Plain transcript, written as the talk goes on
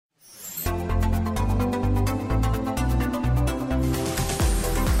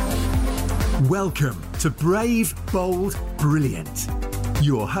Welcome to Brave, Bold, Brilliant.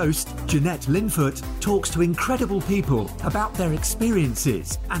 Your host, Jeanette Linfoot, talks to incredible people about their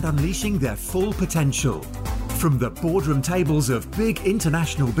experiences and unleashing their full potential. From the boardroom tables of big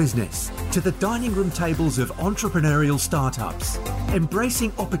international business to the dining room tables of entrepreneurial startups,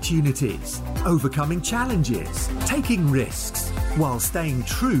 embracing opportunities, overcoming challenges, taking risks, while staying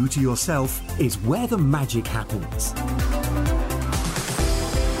true to yourself is where the magic happens.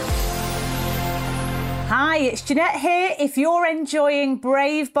 Hi, it's Jeanette here. If you're enjoying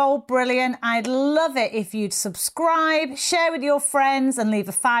Brave, Bold, Brilliant, I'd love it if you'd subscribe, share with your friends and leave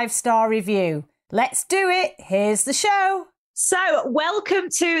a 5-star review. Let's do it. Here's the show. So welcome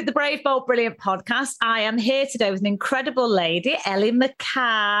to the Brave, Bold, Brilliant podcast. I am here today with an incredible lady, Ellie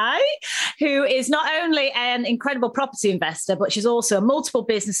Mackay, who is not only an incredible property investor, but she's also a multiple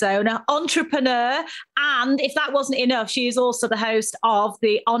business owner, entrepreneur, and if that wasn't enough, she is also the host of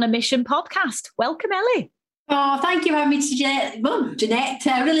the On a Mission podcast. Welcome, Ellie. Oh, thank you for having me today. Well, Jeanette,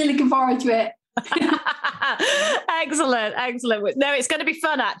 really looking forward to it. Excellent. No, it's going to be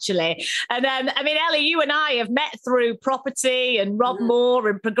fun, actually. And Ellie, you and I have met through property and Rob Moore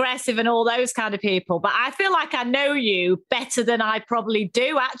and Progressive and all those kind of people. But I feel like I know you better than I probably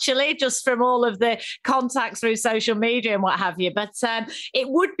do, actually, just from all of the contacts through social media and what have you. But it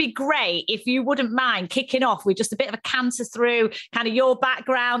would be great if you wouldn't mind kicking off with just a bit of a canter through kind of your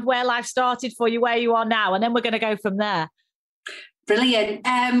background, where life started for you, where you are now, and then we're going to go from there. Brilliant.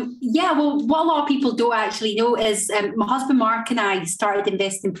 Well, what a lot of people don't actually know is my husband Mark and I started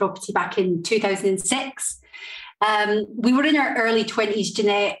investing in property back in 2006. We were in our early 20s,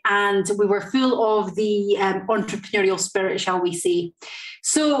 Jeanette, and we were full of the entrepreneurial spirit, shall we say.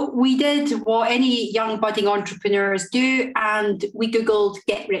 So we did what any young budding entrepreneurs do, and we Googled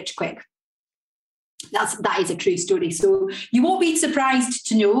get rich quick. That is a true story. So you won't be surprised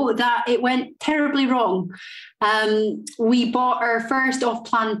to know that it went terribly wrong. We bought our first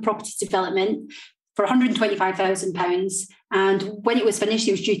off-plan property development for £125,000. And when it was finished,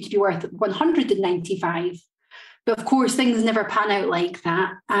 it was due to be worth £195,000. But of course, things never pan out like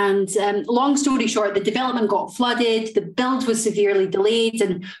that. And long story short, the development got flooded, the build was severely delayed.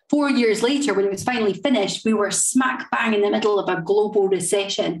 And 4 years later, when it was finally finished, we were smack bang in the middle of a global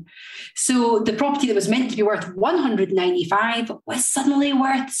recession. So the property that was meant to be worth £195,000 was suddenly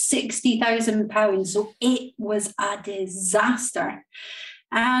worth £60,000. So it was a disaster.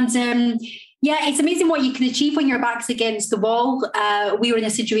 And it's amazing what you can achieve when your back's against the wall. We were in a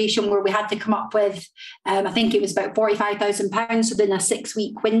situation where we had to come up with, I think it was about £45,000 within a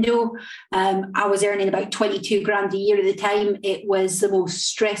 6-week window. I was earning about 22 grand a year at the time. It was the most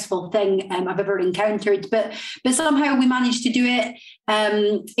stressful thing I've ever encountered, but somehow we managed to do it.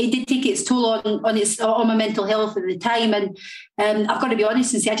 It did take its toll on my mental health at the time. And I've got to be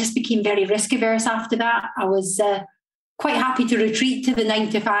honest and say, I just became very risk averse after that. I was quite happy to retreat to the 9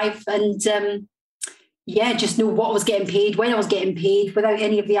 to 5 and just know what I was getting paid, when I was getting paid, without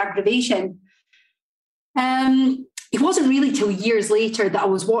any of the aggravation. It wasn't really till years later that I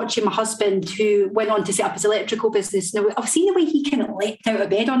was watching my husband, who went on to set up his electrical business. Now, I've seen the way he kind of leapt out of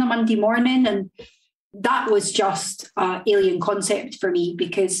bed on a Monday morning, and that was just an alien concept for me,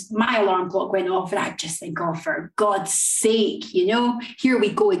 because my alarm clock went off and I just think, oh, for God's sake, here we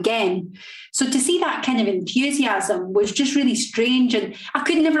go again. So to see that kind of enthusiasm was just really strange. And I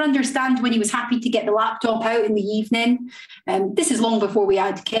could never understand when he was happy to get the laptop out in the evening. This is long before we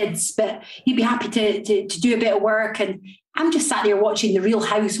had kids, but he'd be happy to do a bit of work. And I'm just sat there watching the Real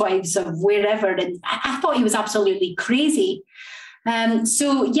Housewives of wherever. And I thought he was absolutely crazy.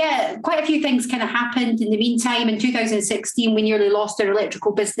 Quite a few things kind of happened in the meantime. In 2016, we nearly lost our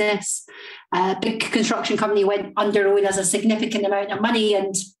electrical business. A big construction company went under owing us a significant amount of money,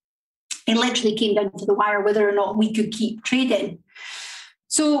 and it literally came down to the wire whether or not we could keep trading.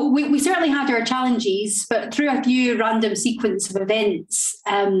 So we certainly had our challenges, but through a few random sequence of events,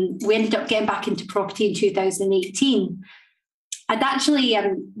 we ended up getting back into property in 2018. I'd actually,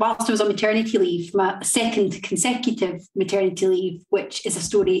 whilst I was on maternity leave, my second consecutive maternity leave, which is a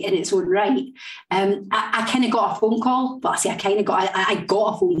story in its own right, I kind of got a phone call. Well, I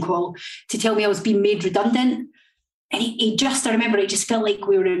got a phone call to tell me I was being made redundant. And I remember it just felt like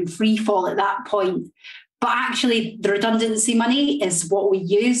we were in free fall at that point. But actually, the redundancy money is what we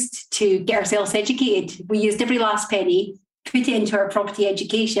used to get ourselves educated. We used every last penny, put it into our property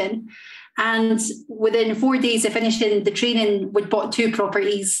education. And within 4 days of finishing the training, we'd bought 2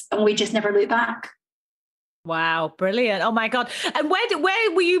 properties and we just never looked back. Wow, brilliant. Oh my God. And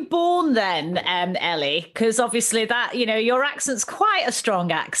where were you born then, Ellie? Because obviously that, your accent's quite a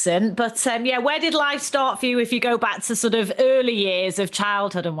strong accent, but where did life start for you if you go back to sort of early years of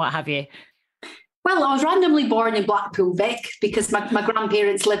childhood and what have you? Well, I was randomly born in Blackpool, Vic, because my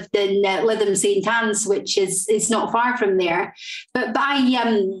grandparents lived in Lytham St Anne's, which is not far from there. But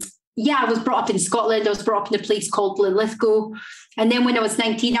I was brought up in Scotland. I was brought up in a place called Linlithgow. And then when I was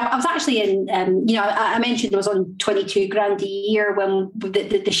 19, I was actually in, I mentioned I was on 22 grand a year when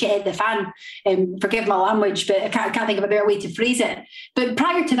the shit hit the fan. Forgive my language, but I can't think of a better way to phrase it. But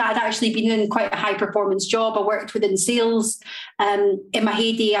prior to that, I'd actually been in quite a high performance job. I worked within sales. In my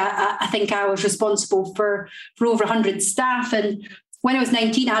heyday, I think I was responsible for over 100 staff. And when I was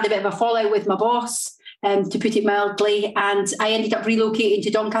 19, I had a bit of a fallout with my boss. To put it mildly, and I ended up relocating to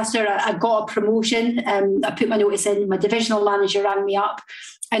Doncaster. I got a promotion. I put my notice in. My divisional manager rang me up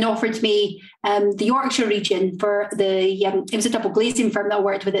and offered me the Yorkshire region for it was a double glazing firm that I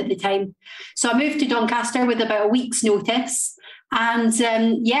worked with at the time. So I moved to Doncaster with about a week's notice. And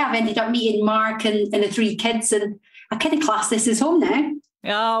I've ended up meeting Mark and the 3 kids, and I kind of class this as home now.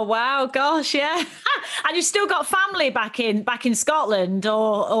 Oh, wow. Gosh, yeah. And you've still got family back in Scotland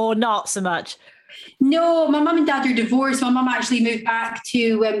or not so much? No, my mum and dad are divorced. My mum actually moved back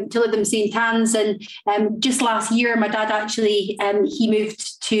to Lytham St Anne's, and just last year, my dad actually he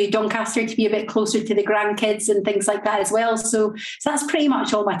moved to Doncaster to be a bit closer to the grandkids and things like that as well. So that's pretty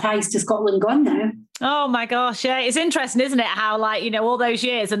much all my ties to Scotland gone now. Oh my gosh, yeah, it's interesting, isn't it? How all those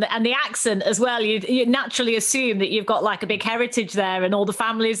years and the accent as well. You naturally assume that you've got like a big heritage there and all the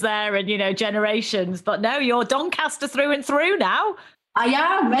families there and generations. But no, you're Doncaster through and through now. I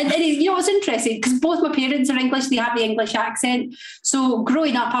am. And it's interesting because both my parents are English. They have the English accent. So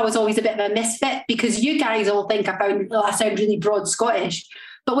growing up, I was always a bit of a misfit because you guys all think I sound really broad Scottish.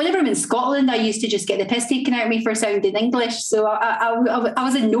 But whenever I'm in Scotland, I used to just get the piss taken out of me for sounding English. So I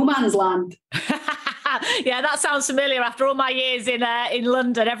was in no man's land. Yeah, that sounds familiar. After all my years in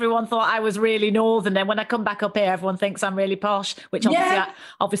London, everyone thought I was really northern. And when I come back up here, everyone thinks I'm really posh, which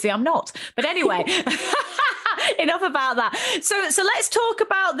obviously I'm not. But anyway, enough about that. So let's talk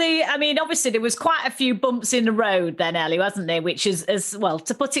about obviously there was quite a few bumps in the road then, Ellie, wasn't there? Which is, as well,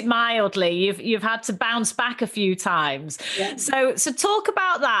 to put it mildly, you've had to bounce back a few times. Yeah. So talk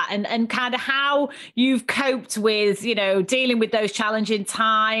about that and kind of how you've coped with, dealing with those challenging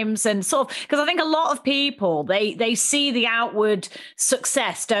times and sort of, because I think a lot of people, they see the outward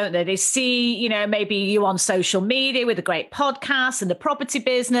success, don't they? They see, maybe you on social media with a great podcast and the property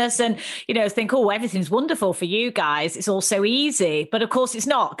business and, think, oh, everything's wonderful for you guys. It's all so easy. But of course it's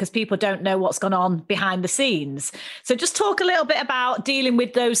not, because people don't know what's gone on behind the scenes. So just talk a little bit about dealing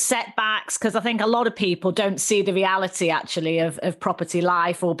with those setbacks, because I think a lot of people don't see the reality actually of property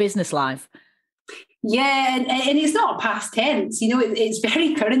life or business life. Yeah, and it's not past tense, it's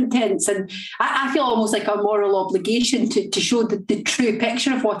very current tense. And I feel almost like a moral obligation to show the true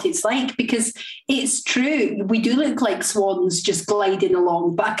picture of what it's like, because it's true. We do look like swans just gliding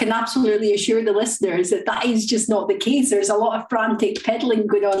along, but I can absolutely assure the listeners that is just not the case. There's a lot of frantic peddling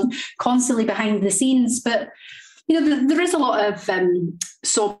going on constantly behind the scenes. But there is a lot of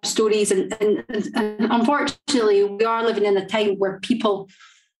sob stories, and unfortunately, we are living in a time where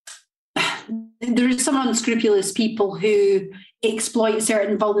there are some unscrupulous people who exploit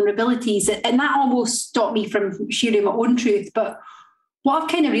certain vulnerabilities, and that almost stopped me from sharing my own truth. But what I've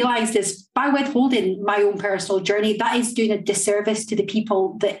kind of realised is by withholding my own personal journey, that is doing a disservice to the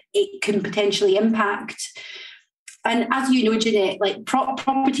people that it can potentially impact. And as you know, Jeanette, like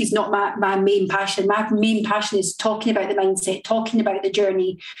property is not my main passion. My main passion is talking about the mindset, talking about the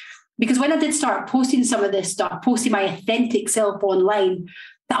journey. Because when I did start posting some of this stuff, posting my authentic self online,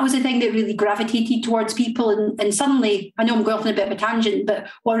 that was the thing that really gravitated towards people. And suddenly, I know I'm going off on a bit of a tangent, but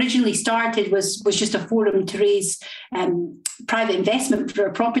what originally started was just a forum to raise private investment for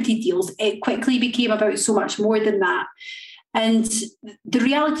property deals. It quickly became about so much more than that. And the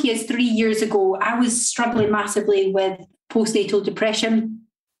reality is 3 years ago, I was struggling massively with postnatal depression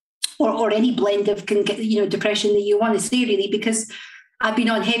or any blend of depression that you want to say, really, because I've been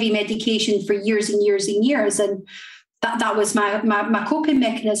on heavy medication for years and years and years. And that was my coping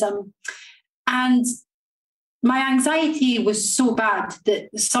mechanism. And my anxiety was so bad that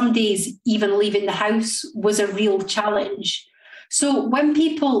some days even leaving the house was a real challenge. So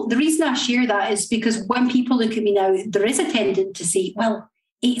the reason I share that is because when people look at me now, there is a tendency to say, well,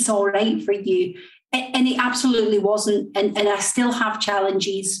 it's all right for you. And it absolutely wasn't. And I still have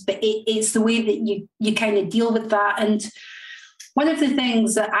challenges, but it's the way that you kind of deal with that. And one of the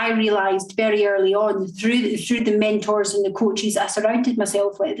things that I realised very early on through the mentors and the coaches I surrounded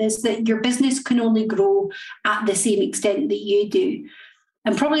myself with is that your business can only grow at the same extent that you do.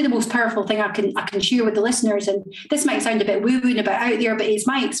 And probably the most powerful thing I can share with the listeners, and this might sound a bit woo-woo and a bit out there, but it's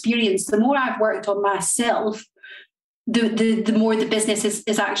my experience. The more I've worked on myself, the more the business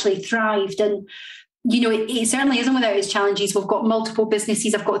is actually thrived. And it certainly isn't without its challenges. We've got multiple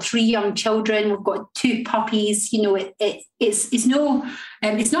businesses. I've got 3 young children. We've got 2 puppies. It's not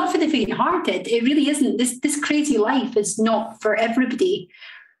for the faint-hearted. It really isn't. This crazy life is not for everybody.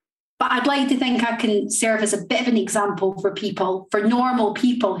 But I'd like to think I can serve as a bit of an example for people, for normal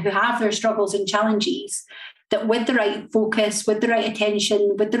people who have their struggles and challenges, that with the right focus, with the right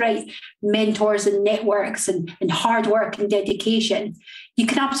attention, with the right mentors and networks and hard work and dedication, you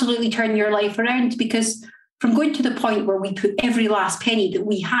can absolutely turn your life around. Because from going to the point where we put every last penny that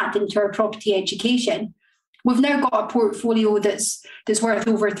we had into our property education, we've now got a portfolio that's worth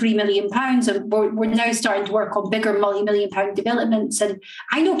over £3 million, and we're now starting to work on bigger multi-million pound developments. And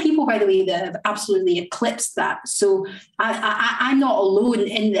I know people, by the way, that have absolutely eclipsed that. So I'm not alone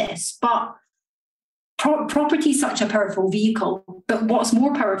in this, but property is such a powerful vehicle. But what's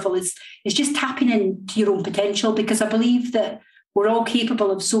more powerful is just tapping into your own potential, because I believe that we're all capable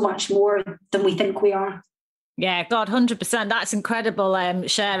of so much more than we think we are. Yeah, God, 100%. That's incredible,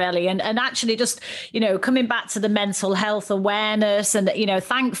 share, Ellie. And actually just, coming back to the mental health awareness and,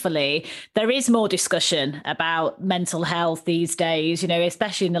 thankfully there is more discussion about mental health these days,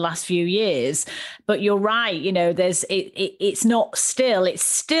 especially in the last few years. But you're right, it's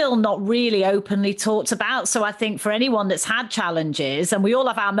still not really openly talked about. So I think for anyone that's had challenges, and we all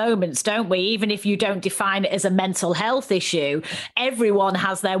have our moments, don't we? Even if you don't define it as a mental health issue, everyone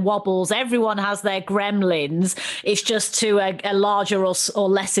has their wobbles, everyone has their gremlins. It's just to a larger or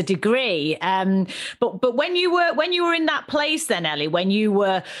lesser degree. But when you were in that place then, Ellie, when you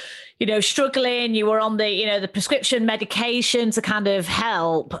were, struggling, you were on the prescription medication to kind of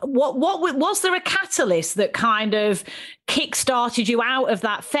help. What was there a catalyst that kind of kick-started you out of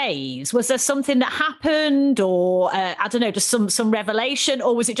that phase? Was there something that happened, or I don't know, just some revelation,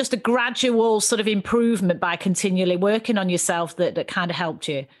 or was it just a gradual sort of improvement by continually working on yourself that kind of helped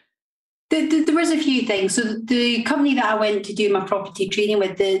you? There was a few things. So the company that I went to do my property training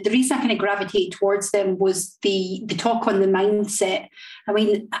with, the reason I kind of gravitated towards them was the talk on the mindset. I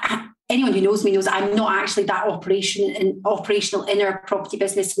mean, anyone who knows me knows I'm not actually that operational in our property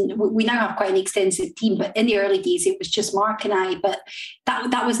business. And we now have quite an extensive team, but in the early days, it was just Mark and I. But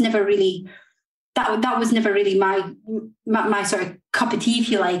that was never really... That was never really my sort of cup of tea, if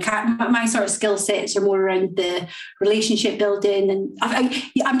you like. My sort of skill sets are more around the relationship building. And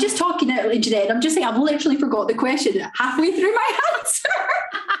I'm just talking out, Jeanette. I'm just saying I've literally forgot the question halfway through my answer.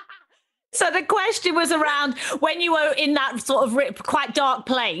 So the question was around when you were in that sort of quite dark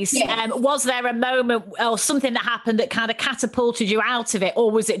place, yes. Was there a moment or something that happened that kind of catapulted you out of it? Or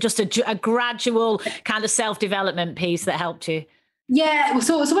was it just a gradual kind of self-development piece that helped you? Yeah,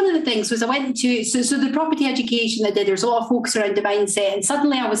 so one of the things was I went to, so the property education I did, there's a lot of focus around the mindset, and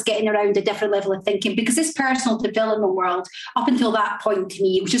suddenly I was getting around a different level of thinking, because this personal development world, up until that point to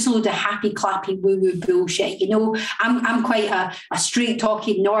me, it was just a load of happy, clappy, woo-woo bullshit. I'm quite a straight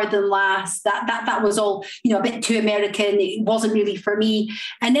talking northern lass. That was all, a bit too American. It wasn't really for me.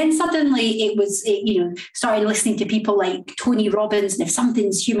 And then suddenly it was, starting listening to people like Tony Robbins, and if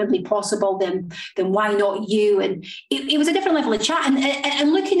something's humanly possible, then why not you? And it was a different level of chat.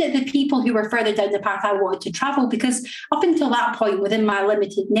 And looking at the people who were further down the path I wanted to travel, because up until that point within my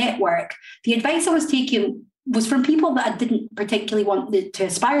limited network, the advice I was taking was from people that I didn't particularly want to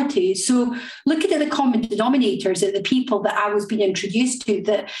aspire to. So looking at the common denominators, at the people that I was being introduced to,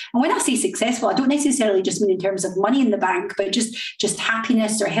 and when I say successful, I don't necessarily just mean in terms of money in the bank, but just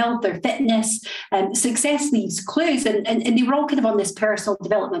happiness or health or fitness. Success leaves clues, and they were all kind of on this personal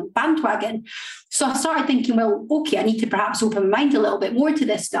development bandwagon. So I started thinking, well, okay, I need to perhaps open my mind a little bit more to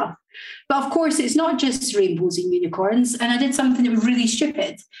this stuff. But of course, it's not just rainbows and unicorns. And I did something that was really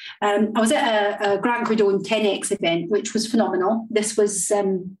stupid. I was at a Grant Cardone 10X event, which was phenomenal. This was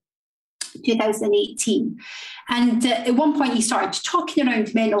 2018. And at one point he started talking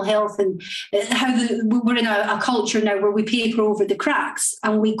around mental health and how we're in a culture now where we paper over the cracks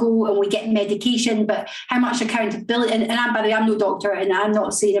and we go and we get medication, but how much accountability, and by the way, I'm no doctor, and I'm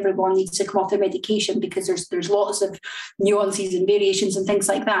not saying everyone needs to come off their medication, because there's lots of nuances and variations and things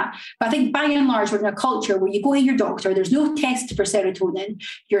like that. But I think by and large, we're in a culture where you go to your doctor, there's no test for serotonin,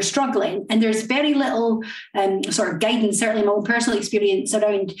 you're struggling, and there's very little sort of guidance, certainly my own personal experience,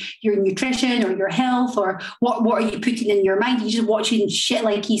 around your nutrition or your health, or what are you putting in your mind? You're just watching shit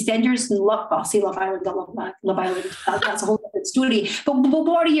like EastEnders and Love Island. I love Love Island. That's a whole different story. But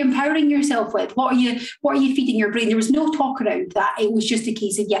what are you empowering yourself with? What are you feeding your brain? There was no talk around that. It was just a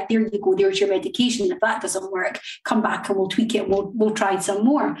case of, yeah, there you go. There's your medication. If that doesn't work, come back and we'll tweak it. We'll try some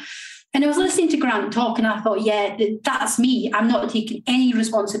more. And I was listening to Grant talk and I thought, yeah, that's me. I'm not taking any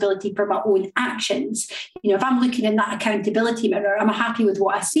responsibility for my own actions. If I'm looking in that accountability mirror, am I happy with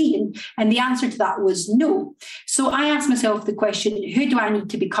what I see? And the answer to that was no. So I asked myself the question, who do I need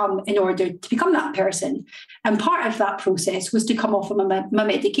to become in order to become that person? And part of that process was to come off of my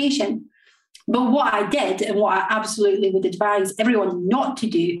medication. But what I did, and what I absolutely would advise everyone not to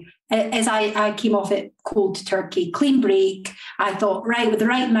do, is I came off it cold turkey, clean break. I thought, right, with the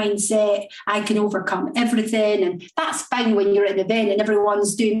right mindset, I can overcome everything. And that's fine when you're at an event and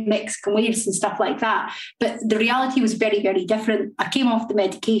everyone's doing Mexican waves and stuff like that. But the reality was very, very different. I came off the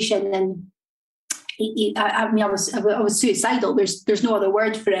medication and I was suicidal. There's no other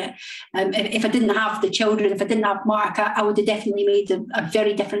word for it. If I didn't have the children, if I didn't have Mark, I would have definitely made a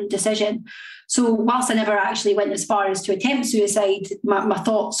very different decision. So whilst I never actually went as far as to attempt suicide, my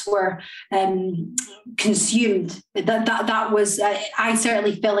thoughts were consumed. That was, I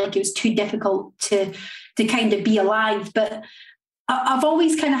certainly felt like it was too difficult to kind of be alive. But I've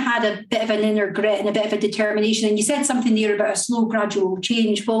always kind of had a bit of an inner grit and a bit of a determination. And you said something there about a slow, gradual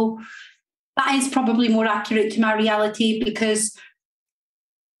change. Well, that is probably more accurate to my reality, because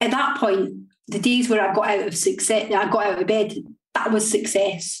at that point, the days where I got out of bed, that was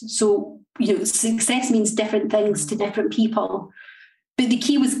success. So, success means different things to different people. But the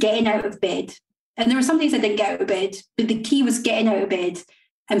key was getting out of bed. And there were some days I didn't get out of bed, but the key was getting out of bed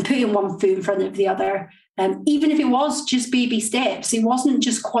and putting one foot in front of the other. Even if it was just baby steps, it wasn't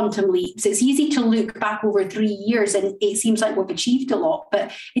just quantum leaps. It's easy to look back over 3 years and it seems like we've achieved a lot,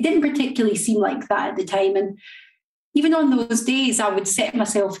 but it didn't particularly seem like that at the time. And even on those days, I would set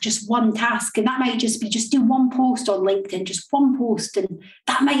myself just one task, and that might just be just do one post on LinkedIn, just one post. And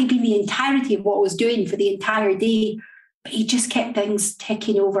that might be the entirety of what I was doing for the entire day. But he just kept things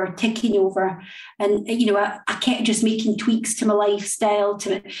ticking over. And, I kept just making tweaks to my lifestyle,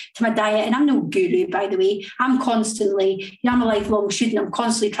 to my diet. And I'm no guru, by the way. I'm constantly, I'm a lifelong student. I'm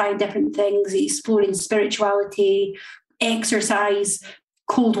constantly trying different things, exploring spirituality, exercise,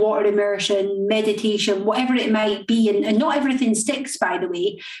 cold water immersion, meditation, whatever it might be. And not everything sticks, by the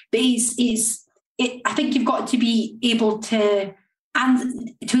way. But I think you've got to be able to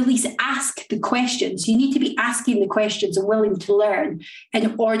at least ask the questions. You need to be asking the questions and willing to learn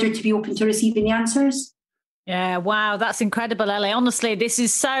in order to be open to receiving the answers. Yeah, wow, that's incredible, Ellie. Honestly, this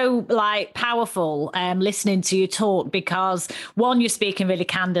is so powerful listening to you talk, because one, you're speaking really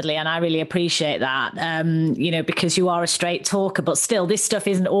candidly, and I really appreciate that, because you are a straight talker, but still this stuff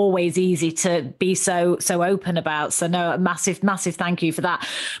isn't always easy to be so open about. So no, massive thank you for that.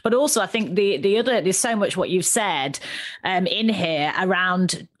 But also I think the other, there's so much what you've said in here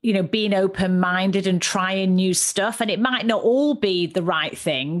around being open-minded and trying new stuff. And it might not all be the right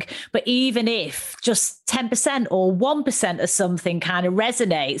thing, but even if just 10% or 1% of something kind of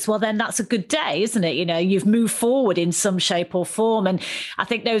resonates, well, then that's a good day, isn't it? You've moved forward in some shape or form. And I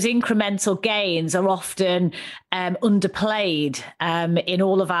think those incremental gains are often underplayed in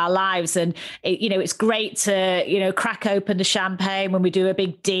all of our lives. And, it's great to, crack open the champagne when we do a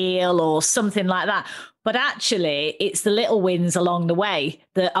big deal or something like that. But actually, it's the little wins along the way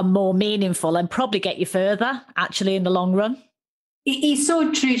that are more meaningful and probably get you further, actually, in the long run. It's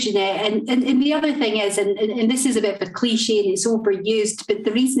so true, Jeanette. And the other thing is, and this is a bit of a cliche and it's overused, but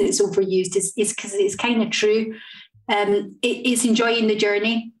the reason it's overused is because it's kind of true. It's enjoying the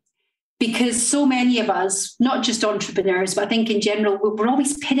journey. Because so many of us, not just entrepreneurs, but I think in general, we're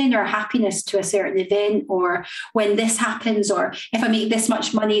always pinning our happiness to a certain event, or when this happens, or if I make this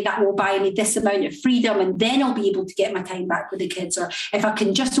much money, that will buy me this amount of freedom, and then I'll be able to get my time back with the kids, or if I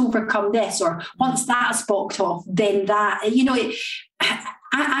can just overcome this, or once that's boxed off, then that.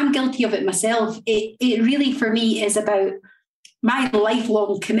 I'm guilty of it myself. It really, for me, is about my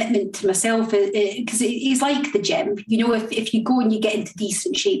lifelong commitment to myself, because it's like the gym. If you go and you get into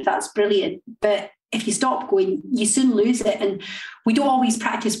decent shape, that's brilliant. But if you stop going, you soon lose it. And we don't always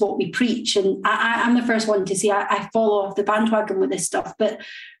practice what we preach. And I'm the first one to say I fall off the bandwagon with this stuff. But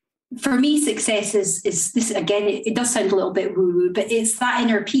for me, success is this, again, it does sound a little bit woo-woo, but it's that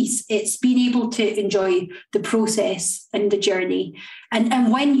inner peace. It's being able to enjoy the process and the journey.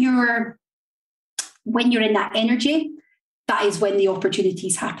 And when you're in that energy, that is when the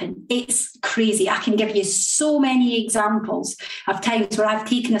opportunities happen. It's crazy. I can give you so many examples of times where I've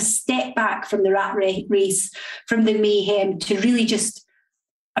taken a step back from the rat race, from the mayhem, to really just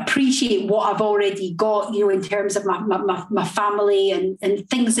appreciate what I've already got, in terms of my family and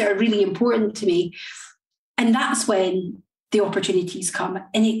things that are really important to me. And that's when the opportunities come.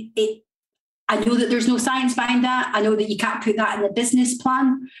 And I know that there's no science behind that. I know that you can't put that in the business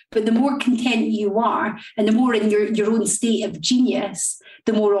plan, but the more content you are and the more in your own state of genius,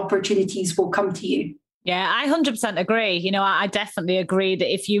 the more opportunities will come to you. Yeah, I 100% agree. You know, I definitely agree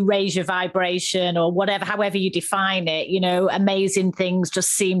that if you raise your vibration or whatever, however you define it, you know, amazing things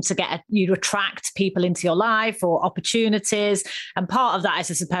just seem to you attract people into your life or opportunities. And part of that is,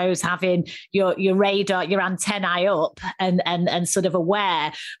 I suppose, having your radar, your antennae up and sort of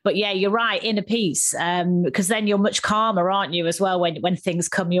aware. But yeah, you're right, inner peace, because then you're much calmer, aren't you, as well, when things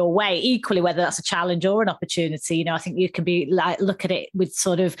come your way, equally, whether that's a challenge or an opportunity. You know, I think you can be like, look at it with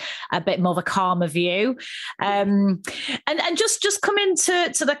sort of a bit more of a calmer view. And just come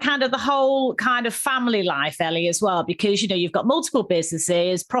into the kind of the whole kind of family life, Ellie, as well, because, you know, you've got multiple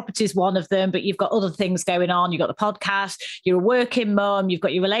businesses, property is one of them, but you've got other things going on. You've got the podcast, you're a working mum, you've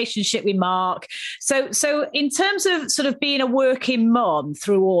got your relationship with Mark. So in terms of sort of being a working mum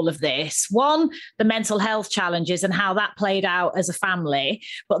through all of this, one, the mental health challenges and how that played out as a family.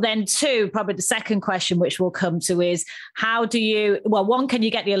 But then two, probably the second question, which we'll come to, is how do you, well, one, can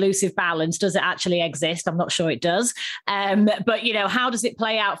you get the elusive balance? Does it actually exist? I'm not sure it does. But, you know, how does it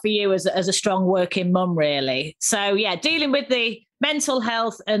play out for you as a strong working mum, really? So, yeah, dealing with the mental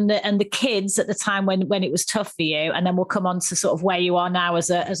health and the kids at the time when it was tough for you. And then we'll come on to sort of where you are now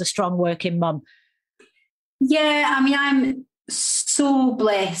as a strong working mum. Yeah, I mean, I'm so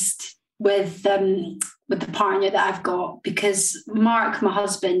blessed with the partner that I've got, because Mark, my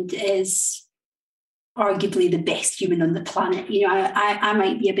husband, is arguably the best human on the planet. You know, I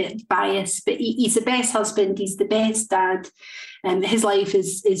might be a bit biased, but he's the best husband. He's the best dad. His life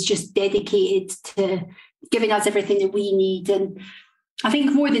is just dedicated to giving us everything that we need. And I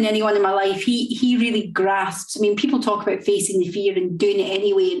think more than anyone in my life, he really grasps. I mean, people talk about facing the fear and doing it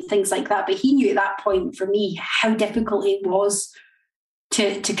anyway and things like that, but he knew at that point for me how difficult it was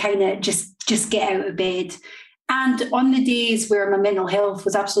to kind of just get out of bed. And on the days where my mental health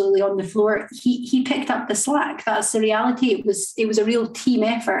was absolutely on the floor, he picked up the slack. That's the reality. It was a real team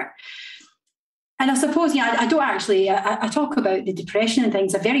effort. And I suppose, yeah, I don't actually, I talk about the depression and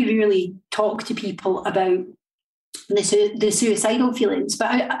things. I very rarely talk to people about the suicidal feelings,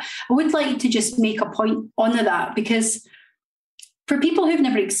 but I would like to just make a point on that, because for people who've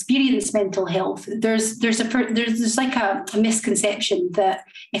never experienced mental health, there's like a misconception that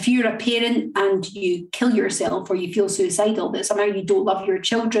if you're a parent and you kill yourself or you feel suicidal, that somehow you don't love your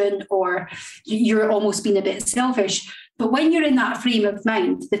children or you're almost being a bit selfish. But when you're in that frame of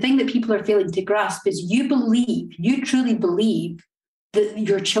mind, the thing that people are failing to grasp is you truly believe that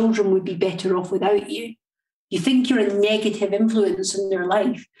your children would be better off without you. You think you're a negative influence in their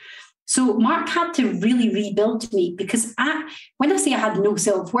life. So Mark had to really rebuild me, because when I say I had no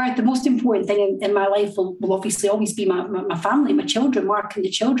self-worth, the most important thing in my life will obviously always be my family, my children, Mark and the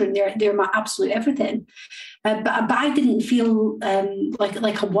children. They're my absolute everything. But I didn't feel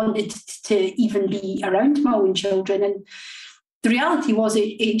like I wanted to even be around my own children. And the reality was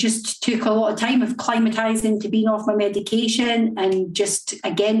it just took a lot of time of climatizing to being off my medication and just,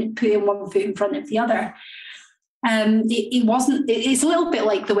 again, putting one foot in front of the other. It's a little bit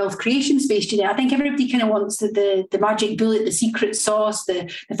like the wealth creation space today. I think everybody kind of wants the magic bullet, the secret sauce,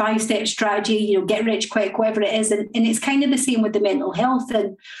 the 5-step strategy, you know, get rich quick, whatever it is. And it's kind of the same with the mental health.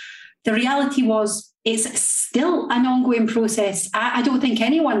 And the reality was it's still an ongoing process. I don't think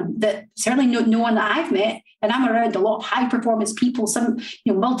anyone certainly no one that I've met, and I'm around a lot of high performance people, some,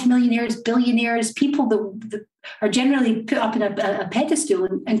 you know, multimillionaires, billionaires, people that are generally put up in a pedestal,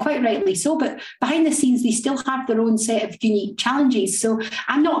 and quite rightly so, but behind the scenes, they still have their own set of unique challenges. So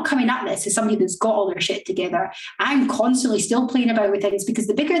I'm not coming at this as somebody that's got all their shit together. I'm constantly still playing about with things, because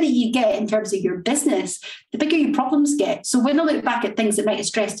the bigger that you get in terms of your business, the bigger your problems get. So when I look back at things that might have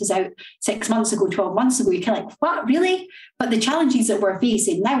stressed us out 6 months ago, 12 months ago, you're kind of like, what, really? But the challenges that we're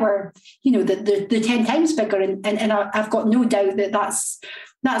facing now are, you know, the 10 times bigger. And I've got no doubt that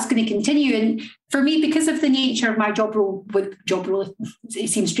that's going to continue. And for me, because of the nature of my job role, it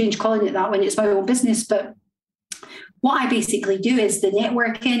seems strange calling it that when it's my own business, but what I basically do is the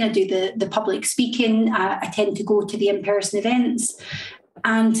networking, I do the public speaking, I tend to go to the in-person events,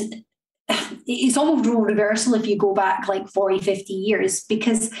 and it's almost role reversal if you go back like 40, 50 years,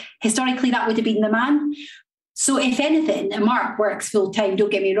 because historically that would have been the man. So if anything, and Mark works full time,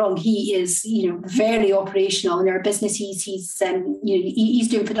 don't get me wrong, he is, you know, very operational in our business. He's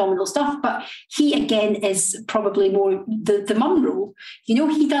doing phenomenal stuff, but he again is probably more the mum role. You know,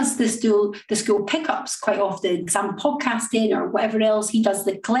 he does the school pickups quite often, some podcasting or whatever else. He does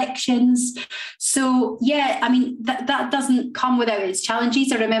the collections. So yeah, I mean that doesn't come without its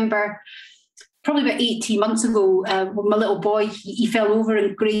challenges. I remember probably about 18 months ago, when my little boy, he fell over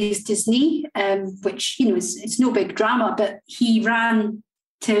and grazed his knee, which, it's no big drama, but he ran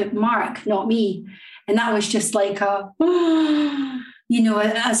to Mark, not me. And that was just like as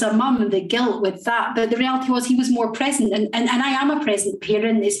a mum, the guilt with that. But the reality was he was more present. And I am a present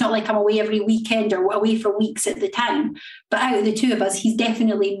parent. It's not like I'm away every weekend or away for weeks at the time. But out of the two of us, he's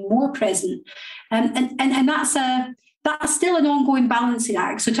definitely more present. And that's still an ongoing balancing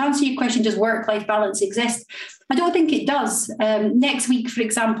act. So to answer your question, does work-life balance exist? I don't think it does. Next week, for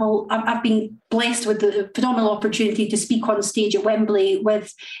example, I've been blessed with the phenomenal opportunity to speak on stage at Wembley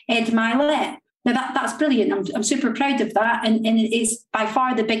with Ed Milet. Now that's brilliant. I'm super proud of that. And it's by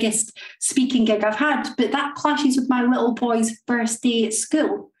far the biggest speaking gig I've had. But that clashes with my little boy's first day at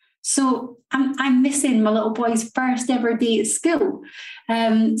school. So I'm missing my little boy's first ever day at school.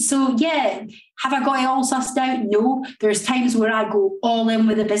 So yeah, have I got it all sussed out? No. There's times where I go all in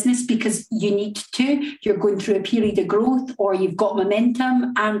with the business because you need to. You're going through a period of growth or you've got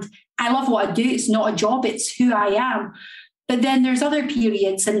momentum. And I love what I do. It's not a job. It's who I am. But then there's other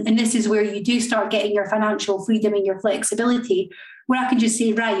periods, and this is where you do start getting your financial freedom and your flexibility, where I can just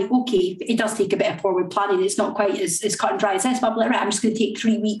say, right, okay, it does take a bit of forward planning. It's not quite as cut and dry as this, but I'm like, right, I'm just going to take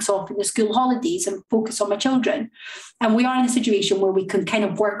 3 weeks off in the school holidays and focus on my children. And we are in a situation where we can kind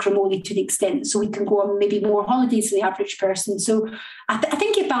of work remotely to the extent so we can go on maybe more holidays than the average person. So I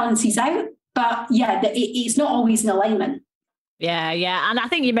think it balances out. But yeah, it's not always in alignment. Yeah. And I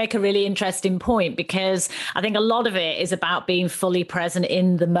think you make a really interesting point, because I think a lot of it is about being fully present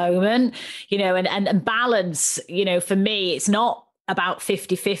in the moment, and balance, for me, it's not about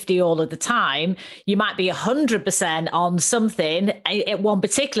 50-50 all of the time. You might be 100% on something at one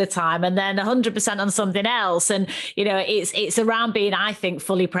particular time and then 100% on something else. And, it's around being, I think,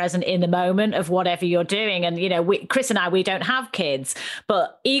 fully present in the moment of whatever you're doing. And, Chris and I, we don't have kids,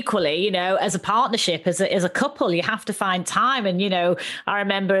 but equally, as a partnership, as a couple, you have to find time. And, I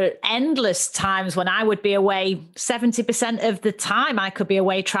remember endless times when I would be away 70% of the time. I could be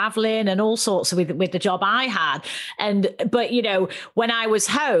away traveling and all sorts with the job I had. But when I was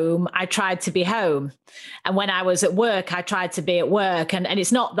home, I tried to be home. And when I was at work, I tried to be at work. And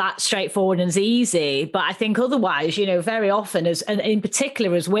it's not that straightforward and as easy. But I think otherwise, very often, and in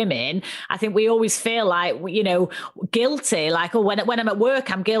particular as women, I think we always feel like, guilty. Like, when I'm at work,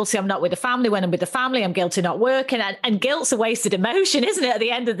 I'm guilty. I'm not with the family. When I'm with the family, I'm guilty not working. And guilt's a wasted emotion, isn't it? At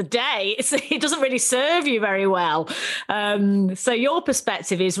the end of the day, it doesn't really serve you very well. So your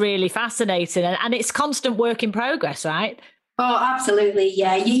perspective is really fascinating. And it's constant work in progress, right? Oh, absolutely.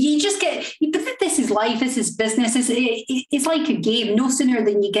 Yeah. You just get, this is life. This is business. It's like a game. No sooner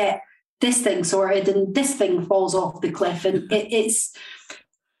than you get this thing sorted and this thing falls off the cliff. And it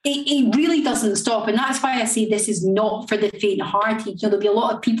really doesn't stop. And that's why I say this is not for the faint-hearted. There'll be a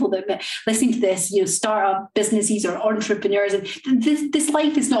lot of people that listening to this, startup businesses or entrepreneurs. And this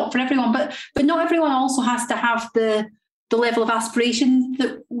life is not for everyone, but not everyone also has to have the level of aspiration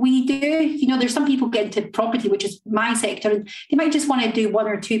that we do. There's some people get into property, which is my sector, and they might just want to do 1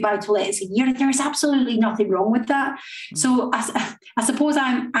 or 2 buy-to-lets a year. There's absolutely nothing wrong with that. So I suppose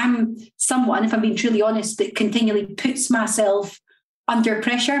I'm someone, if I'm being truly honest, that continually puts myself under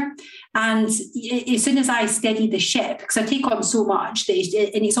pressure. And as soon as I steady the ship, because I take on so much, and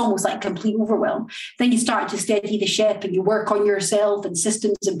it's almost like complete overwhelm, then you start to steady the ship and you work on yourself and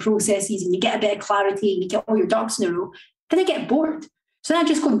systems and processes, and you get a bit of clarity and you get all your ducks in a row. Then I get bored. So then I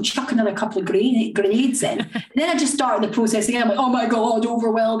just go and chuck another couple of grenades in. And then I just start the process again. I'm like, oh my God,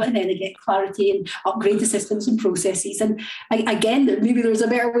 overwhelmed. And then I get clarity and upgrade the systems and processes. And again, maybe there's a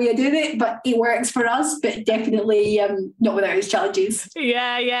better way of doing it, but it works for us, but definitely not without its challenges.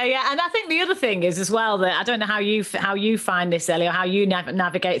 Yeah. And I think the other thing is as well that I don't know how you find this, Ellie, or how you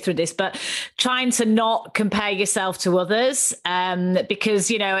navigate through this, but trying to not compare yourself to others, because,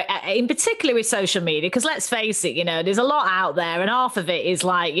 in particular with social media, because let's face it, there's a lot out there, and half of it is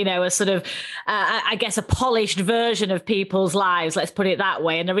like, a sort of, I guess, a polished version of people's lives, let's put it that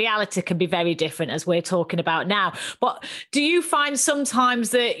way. And the reality can be very different, as we're talking about now. But do you find sometimes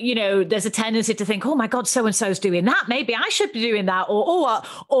that, there's a tendency to think, oh my God, so-and-so's doing that, maybe I should be doing that? Or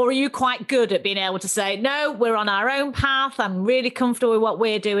are you quite good at being able to say, no, we're on our own path, I'm really comfortable with what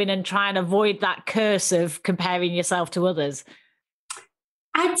we're doing, and try and avoid that curse of comparing yourself to others?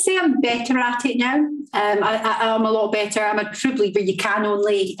 I'd say I'm better at it now. I'm a lot better. I'm a true believer you can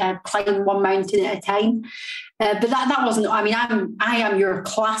only climb one mountain at a time. But that wasn't, I mean, I am your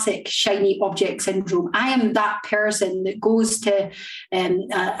classic shiny object syndrome. I am that person that goes to an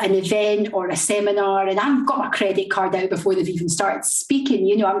event or a seminar and I've got my credit card out before they've even started speaking.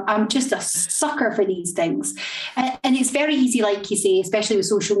 You know, I'm just a sucker for these things. And it's very easy, like you say, especially with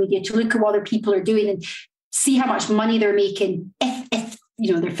social media, to look at what other people are doing and see how much money they're making if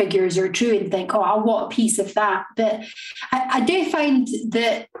you know, their figures are true and think, oh, I want a piece of that. But I do find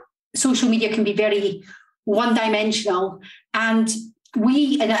that social media can be very one-dimensional, and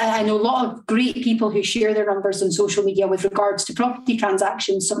I know a lot of great people who share their numbers on social media with regards to property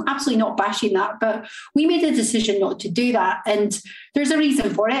transactions, so I'm absolutely not bashing that, but we made a decision not to do that, and there's a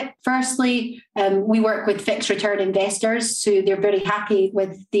reason for it. Firstly, we work with fixed return investors, so they're very happy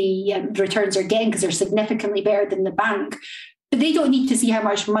with the returns they're getting because they're significantly better than the bank. But they don't need to see how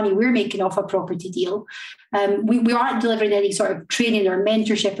much money we're making off a property deal. We aren't delivering any sort of training or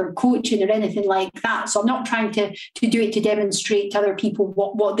mentorship or coaching or anything like that. So I'm not trying to do it to demonstrate to other people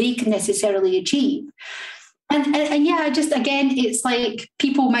what they can necessarily achieve. And yeah, just again, it's like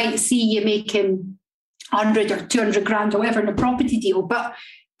people might see you making 100 or 200 grand or whatever in a property deal, but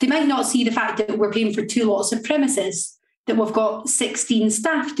they might not see the fact that we're paying for 2 lots of premises, that we've got 16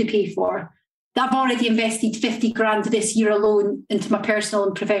 staff to pay for, that I've already invested 50 grand this year alone into my personal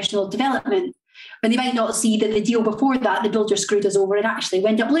and professional development. And they might not see that the deal before that, the builder screwed us over and actually we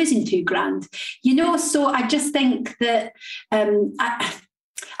end up losing 2 grand. You know, so I just think that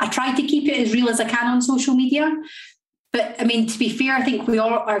I try to keep it as real as I can on social media. But I mean, to be fair, I think we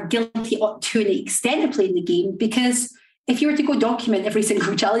all are guilty to an extent of playing the game, because if you were to go document every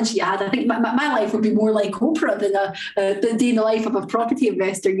single challenge you had, I think my life would be more like Oprah than the day in the life of a property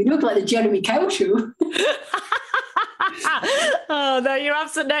investor, you know, like the Jeremy Kyle show. Oh, no, you're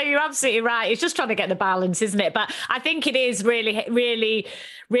absolutely right. It's just trying to get the balance, isn't it? But I think it is really, really,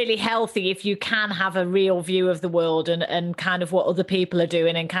 really healthy if you can have a real view of the world and kind of what other people are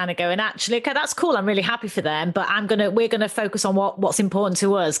doing and kind of going, actually, okay, that's cool. I'm really happy for them, but we're going to focus on what's important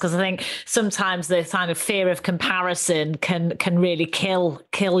to us. Because I think sometimes the kind of fear of comparison can really kill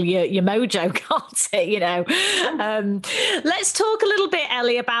your mojo, can't it? You know. Let's talk a little bit,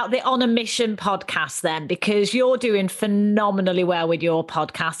 Ellie, about the On a Mission podcast then, because you're doing phenomenally well with your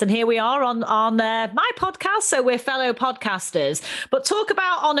podcast, and here we are on my podcast, so we're fellow podcasters. But talk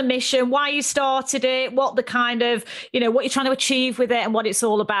about On a Mission, why you started it, what the kind of, you know, what you're trying to achieve with it and what it's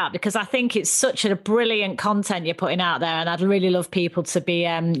all about, because I think it's such a brilliant content you're putting out there, and I'd really love people to be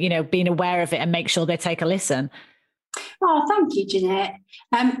you know, being aware of it and make sure they take a listen. Oh, thank you, Jeanette.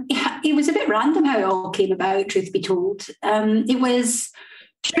 It was a bit random how it all came about, truth be told. It was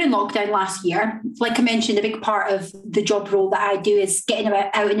during lockdown last year. Like I mentioned, a big part of the job role that I do is getting out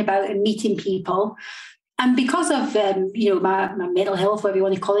and about and meeting people. And because of, you know, my mental health, whatever you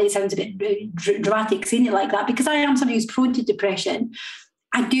want to call it sounds a bit dramatic saying it like that, because I am somebody who's prone to depression,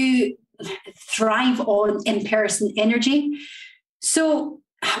 I do thrive on in-person energy. So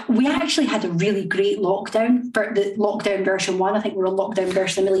we actually had a really great lockdown, for the lockdown version 1. I think we're on lockdown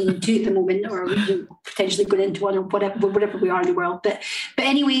version 1,000,002 at the moment, or potentially going into one, or whatever we are in the world. But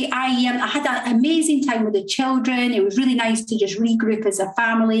anyway, I had an amazing time with the children. It was really nice to just regroup as a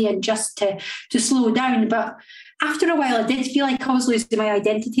family and just to slow down. But after a while, I did feel like I was losing my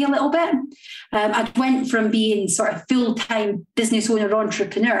identity a little bit. I went from being sort of full-time business owner,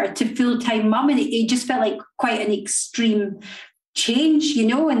 entrepreneur, to full-time mum, and it just felt like quite an extreme change, you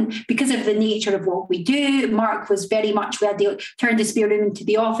know. And because of the nature of what we do, Mark was very much, we had to turn the spare room into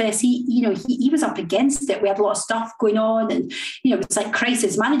the office. He was up against it. We had a lot of stuff going on, and you know, it was like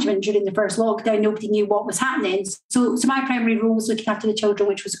crisis management during the first lockdown. Nobody knew what was happening. So my primary role was looking after the children,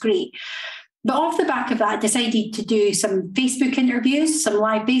 which was great. But off the back of that, I decided to do some Facebook interviews, some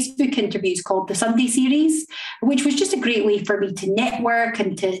live Facebook interviews called the Sunday Series, which was just a great way for me to network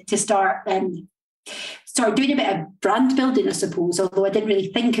and to start doing a bit of brand building, I suppose, although I didn't really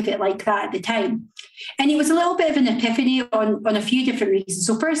think of it like that at the time. And it was a little bit of an epiphany on a few different reasons.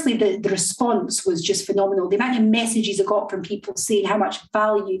 So firstly, the response was just phenomenal. The amount of messages I got from people saying how much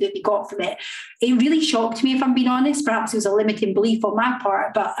value that they got from it, it really shocked me, if I'm being honest. Perhaps it was a limiting belief on my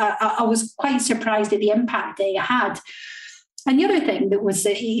part, but I was quite surprised at the impact that it had. And the other thing that was,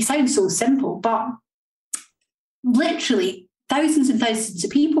 it sounds so simple, but literally thousands and thousands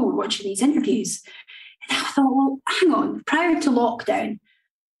of people were watching these interviews. And I thought, well, hang on, prior to lockdown,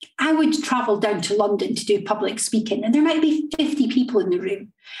 I would travel down to London to do public speaking, and there might be 50 people in the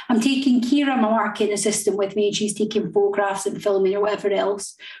room. I'm taking Kira, my marketing assistant, with me, and she's taking photographs and filming or whatever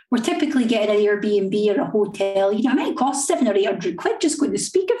else. We're typically getting an Airbnb or a hotel. You know, it might cost 700 or 800 quid just going to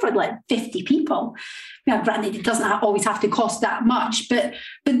speak in front of like 50 people. Now, granted, it doesn't always have to cost that much, but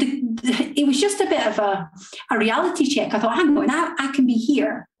it was just a bit of a reality check. I thought, hang on, I can be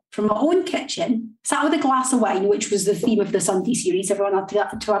here from my own kitchen, sat with a glass of wine, which was the theme of the Sunday series. Everyone had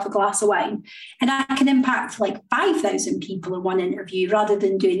to have a glass of wine. And I can impact like 5,000 people in one interview rather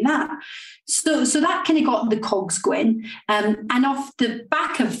than doing that. So that kind of got the cogs going. And off the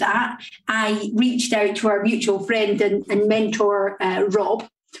back of that, I reached out to our mutual friend and mentor, Rob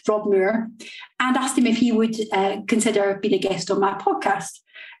Moore, and asked him if he would consider being a guest on my podcast.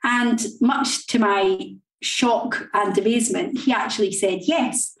 And much to my shock and amazement, he actually said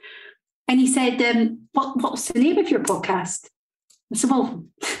yes. And he said, what's the name of your podcast? I said, well,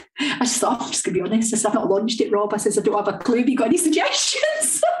 I just thought, I'm just going to be honest. I said, I've not launched it, Rob. I said, I don't have a clue. Have you got any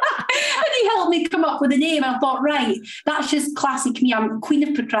suggestions? And he helped me come up with a name. And I thought, right, that's just classic me. I'm queen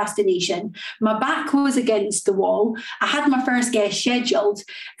of procrastination. My back was against the wall. I had my first guest scheduled.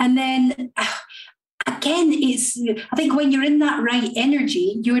 And then again, I think when you're in that right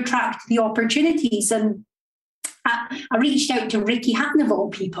energy, you attract the opportunities. And I reached out to Ricky Hatton, of all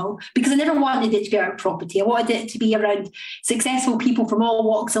people, because I never wanted it to be about property. I wanted it to be around successful people from all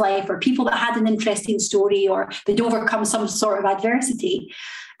walks of life, or people that had an interesting story, or they'd overcome some sort of adversity.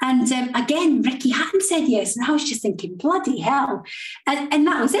 And again, Ricky Hatton said yes. And I was just thinking, bloody hell. And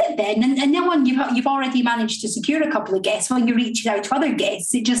that was it then. And then when you've already managed to secure a couple of guests, when you're reaching out to other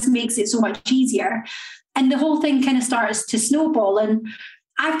guests, it just makes it so much easier. And the whole thing kind of starts to snowball. And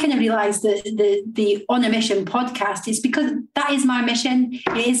I've kind of realised that the On a Mission podcast is because that is my mission.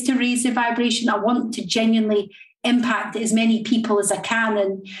 It is to raise the vibration. I want to genuinely impact as many people as I can,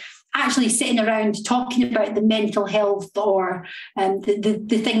 and actually sitting around talking about the mental health or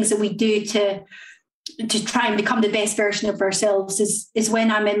the things that we do to try and become the best version of ourselves is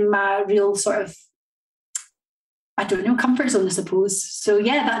when I'm in my real sort of, I don't know, comfort zone, I suppose. So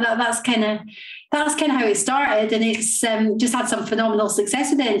yeah, that's kind of how it started, and it's just had some phenomenal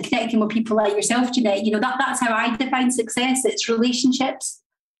success with it, and connecting with people like yourself, Jeanette. You know, that's how I define success. It's relationships.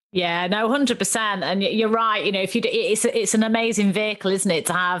 Yeah, no, 100%. And you're right. You know, it's an amazing vehicle, isn't it,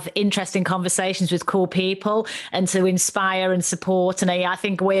 to have interesting conversations with cool people and to inspire and support. And I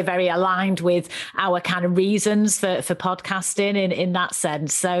think we're very aligned with our kind of reasons for podcasting in that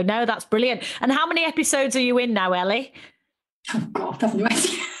sense. So no, that's brilliant. And how many episodes are you in now, Ellie? Oh God, I have no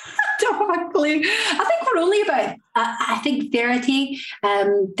idea. I don't have a clue. I think we're only about, 30,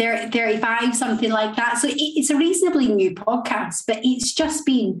 35, something like that. So it's a reasonably new podcast, but it's just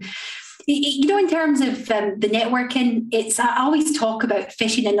been, you know, in terms of the networking, I always talk about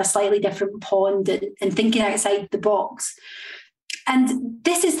fishing in a slightly different pond and thinking outside the box. And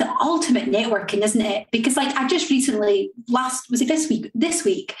this is the ultimate networking, isn't it? Because like I just recently, this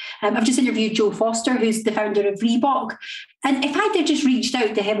week, I've just interviewed Joe Foster, who's the founder of Reebok. And if I'd have just reached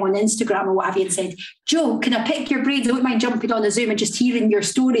out to him on Instagram or what have you and said, Joe, can I pick your brains? I wouldn't mind jumping on a Zoom and just hearing your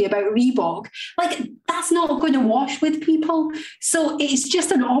story about Reebok. Like, that's not going to wash with people. So it's just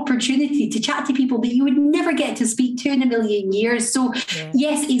an opportunity to chat to people that you would never get to speak to in a million years. So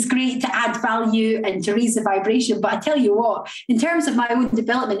yes, it's great to add value and to raise the vibration. But I tell you what, in terms of my own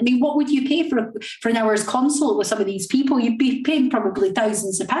development, I mean, what would you pay for an hour's consult with some of these people? You'd be paying probably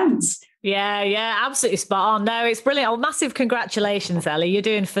thousands of pounds. Yeah, absolutely spot on. No, it's brilliant. Oh, massive congratulations, Ellie. You're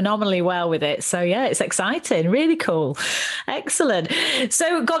doing phenomenally well with it. So yeah, it's exciting. Really cool. Excellent.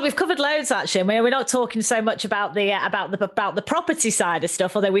 So God, we've covered loads actually. We're not talking so much about the property side of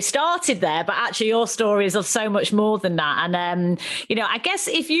stuff, although we started there, but actually your story is of so much more than that. And you know, I guess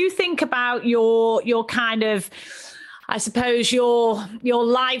if you think about your kind of, I suppose your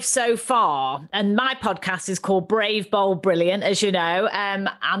life so far, and my podcast is called Brave, Bold, Brilliant, as you know, and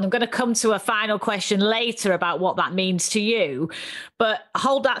I'm going to come to a final question later about what that means to you, but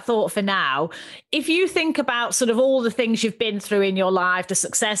hold that thought for now. If you think about sort of all the things you've been through in your life, the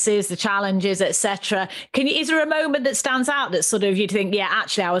successes, the challenges, etc., is there a moment that stands out that sort of you think, yeah,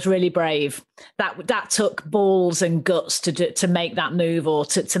 actually I was really brave, that took balls and guts to make that move or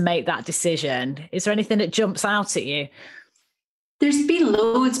to make that decision? Is there anything that jumps out at you? There's been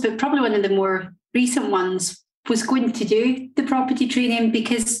loads, but probably one of the more recent ones was going to do the property training,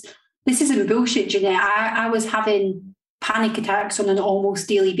 because this isn't bullshit, Jeanette. I was having panic attacks on an almost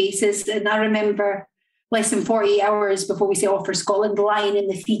daily basis. And I remember less than 48 hours before we set off for Scotland, lying in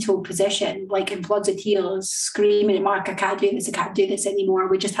the fetal position, like in floods of tears, screaming at Mark, I can't do this anymore.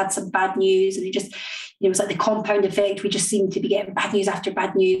 We just had some bad news. And it was like the compound effect. We just seemed to be getting bad news after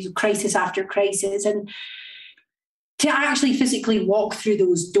bad news, crisis after crisis. And to actually physically walk through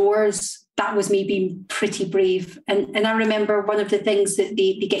those doors, that was me being pretty brave. And I remember one of the things that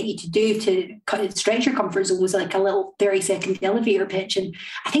they get you to do to stretch your comfort zone was like a little 30-second elevator pitch. And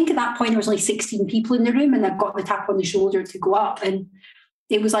I think at that point there was only 16 people in the room, and I got the tap on the shoulder to go up. And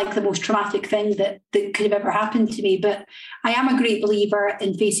it was like the most traumatic thing that could have ever happened to me. But I am a great believer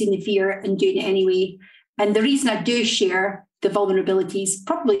in facing the fear and doing it anyway. And the reason I do share the vulnerabilities,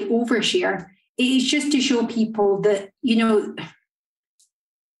 probably overshare, is just to show people that,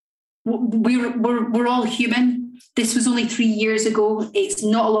 we're all human. This was only 3 years ago. It's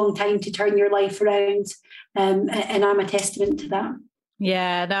not a long time to turn your life around. And I'm a testament to that.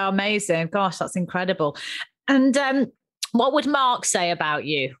 Yeah, no, amazing. Gosh, that's incredible. And what would Mark say about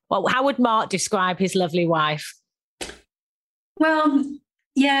you? How would Mark describe his lovely wife? Well,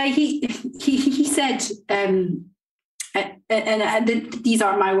 yeah, he said, and these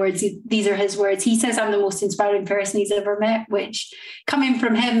aren't my words, these are his words. He says I'm the most inspiring person he's ever met, which coming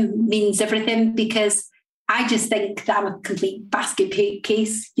from him means everything, because I just think that I'm a complete basket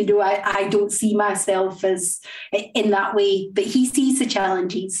case. I don't see myself as in that way, but he sees the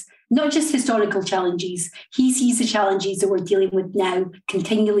challenges, not just historical challenges. He sees the challenges that we're dealing with now,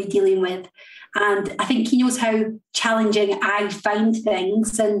 continually dealing with. And I think he knows how challenging I find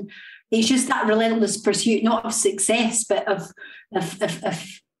things. And it's just that relentless pursuit, not of success, but of I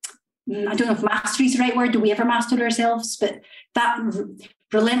don't know if mastery is the right word. Do we ever master ourselves? But that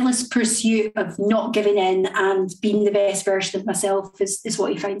relentless pursuit of not giving in and being the best version of myself is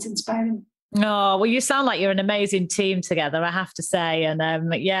what he finds inspiring. Oh, well, you sound like you're an amazing team together, I have to say. And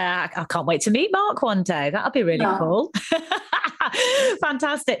I can't wait to meet Mark one day. That'll be really cool.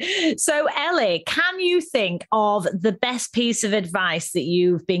 Fantastic. So, Ellie, can you think of the best piece of advice that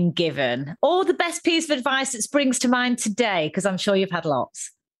you've been given, or the best piece of advice that springs to mind today? Because I'm sure you've had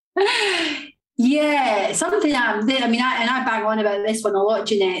lots. Yeah, something I bang on about this one a lot,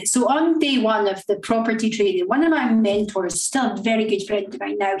 Jeanette. So on day one of the property training, one of my mentors, still a very good friend of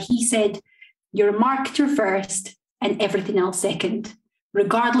mine now, he said, you're a marketer first and everything else second,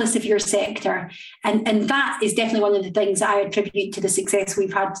 regardless of your sector. And that is definitely one of the things I attribute to the success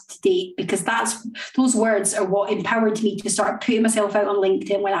we've had to date, because those words are what empowered me to start putting myself out on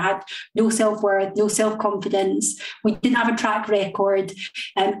LinkedIn when I had no self-worth, no self-confidence. We didn't have a track record,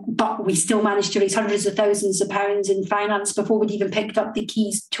 but we still managed to raise hundreds of thousands of pounds in finance before we'd even picked up the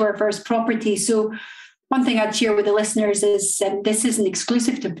keys to our first property. So one thing I'd share with the listeners is this isn't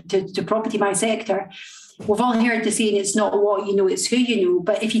exclusive to property, my sector. We've all heard the saying, it's not what you know, it's who you know.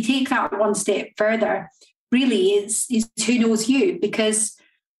 But if you take that one step further, really it's who knows you. Because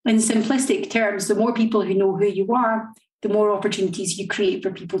in simplistic terms, the more people who know who you are, the more opportunities you create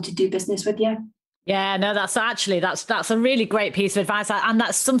for people to do business with you. Yeah, no, that's a really great piece of advice. And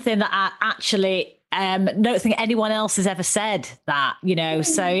that's something that I actually don't think anyone else has ever said that,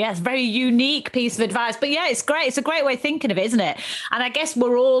 so yeah, it's a very unique piece of advice, but yeah, it's great. It's a great way of thinking of it, isn't it? And I guess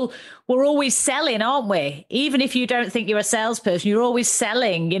we're always selling, aren't we? Even if you don't think you're a salesperson, you're always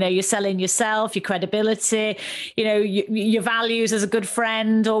selling, you're selling yourself, your credibility, your values as a good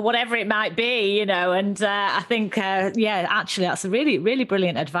friend or whatever it might be, and I think, actually that's a really, really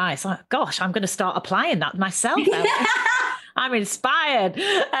brilliant advice. Gosh, I'm going to start applying that myself. I'm inspired.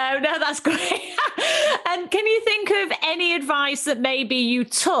 No, that's great. And can you think of any advice that maybe you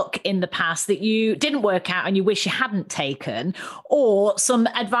took in the past that you didn't work out and you wish you hadn't taken, or some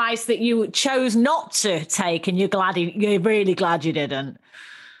advice that you chose not to take and you're really glad you didn't?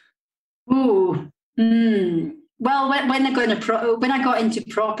 Well, when I got into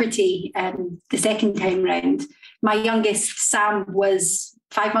property the second time round, my youngest Sam was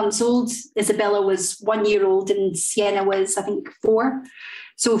 5 months old, Isabella was 1 year old, and Sienna was, I think, 4.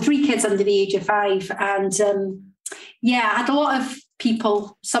 So 3 kids under the age of 5. And I had a lot of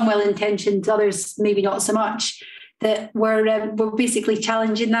people, some well-intentioned, others maybe not so much, that were basically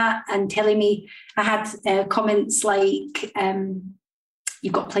challenging that and telling me. I had comments like,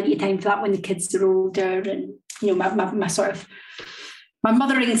 you've got plenty of time for that when the kids are older. And, my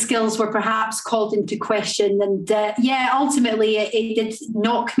mothering skills were perhaps called into question. And ultimately it did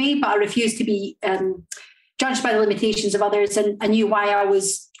knock me, but I refused to be judged by the limitations of others. And I knew why I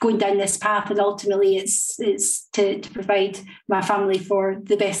was going down this path. And ultimately it's to provide my family for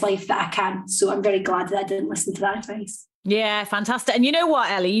the best life that I can. So I'm very glad that I didn't listen to that advice. Yeah, fantastic. And you know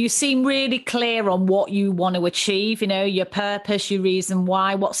what, Ellie, you seem really clear on what you want to achieve, you know, your purpose, your reason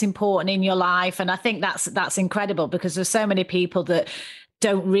why, what's important in your life. And I think that's incredible, because there's so many people that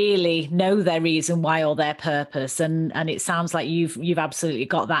don't really know their reason why or their purpose. And it sounds like you've absolutely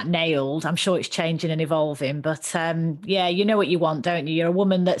got that nailed. I'm sure it's changing and evolving, but yeah, you know what you want, don't you? You're a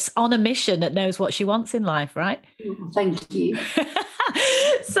woman that's on a mission, that knows what she wants in life, right? Thank you.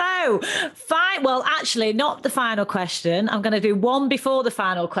 So, fine. Well, actually, not the final question. I'm going to do one before the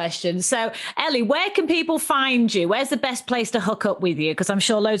final question. So, Ellie, where can people find you? Where's the best place to hook up with you? Because I'm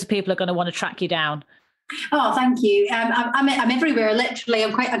sure loads of people are going to want to track you down. Oh, thank you. I'm everywhere. Literally,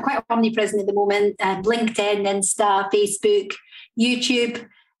 I'm quite omnipresent at the moment. LinkedIn, Insta, Facebook, YouTube,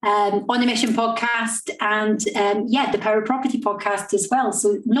 On a Mission podcast, and the Power Property podcast as well.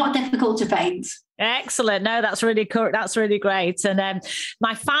 So not difficult to find. Excellent. No, that's really cool. That's really great. And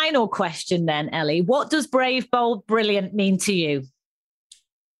my final question then, Ellie, what does brave, bold, brilliant mean to you?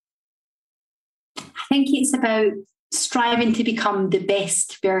 I think it's about striving to become the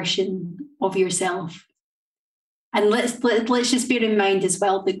best version of yourself. And let's just bear in mind as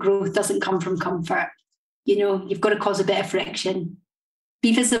well that growth doesn't come from comfort. You know, you've got to cause a bit of friction.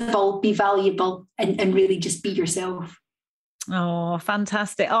 Be visible, be valuable, and really just be yourself. Oh,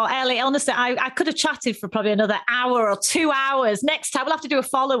 fantastic. Oh, Ellie, honestly, I could have chatted for probably another hour or 2 hours. Next time we'll have to do a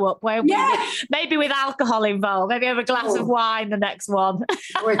follow-up where maybe with alcohol involved, maybe have a glass of wine the next one.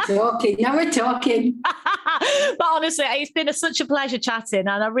 We're talking. Now we're talking. But honestly, it's been such a pleasure chatting, and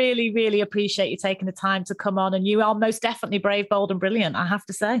I really, really appreciate you taking the time to come on, and you are most definitely brave, bold and brilliant, I have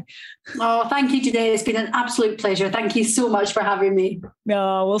to say. Oh, thank you today. It's been an absolute pleasure. Thank you so much for having me.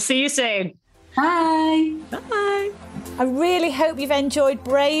 Oh, we'll see you soon. Bye. Bye. I really hope you've enjoyed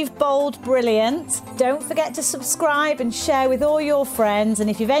Brave, Bold, Brilliant. Don't forget to subscribe and share with all your friends. And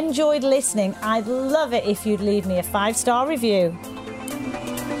if you've enjoyed listening, I'd love it if you'd leave me a 5-star review.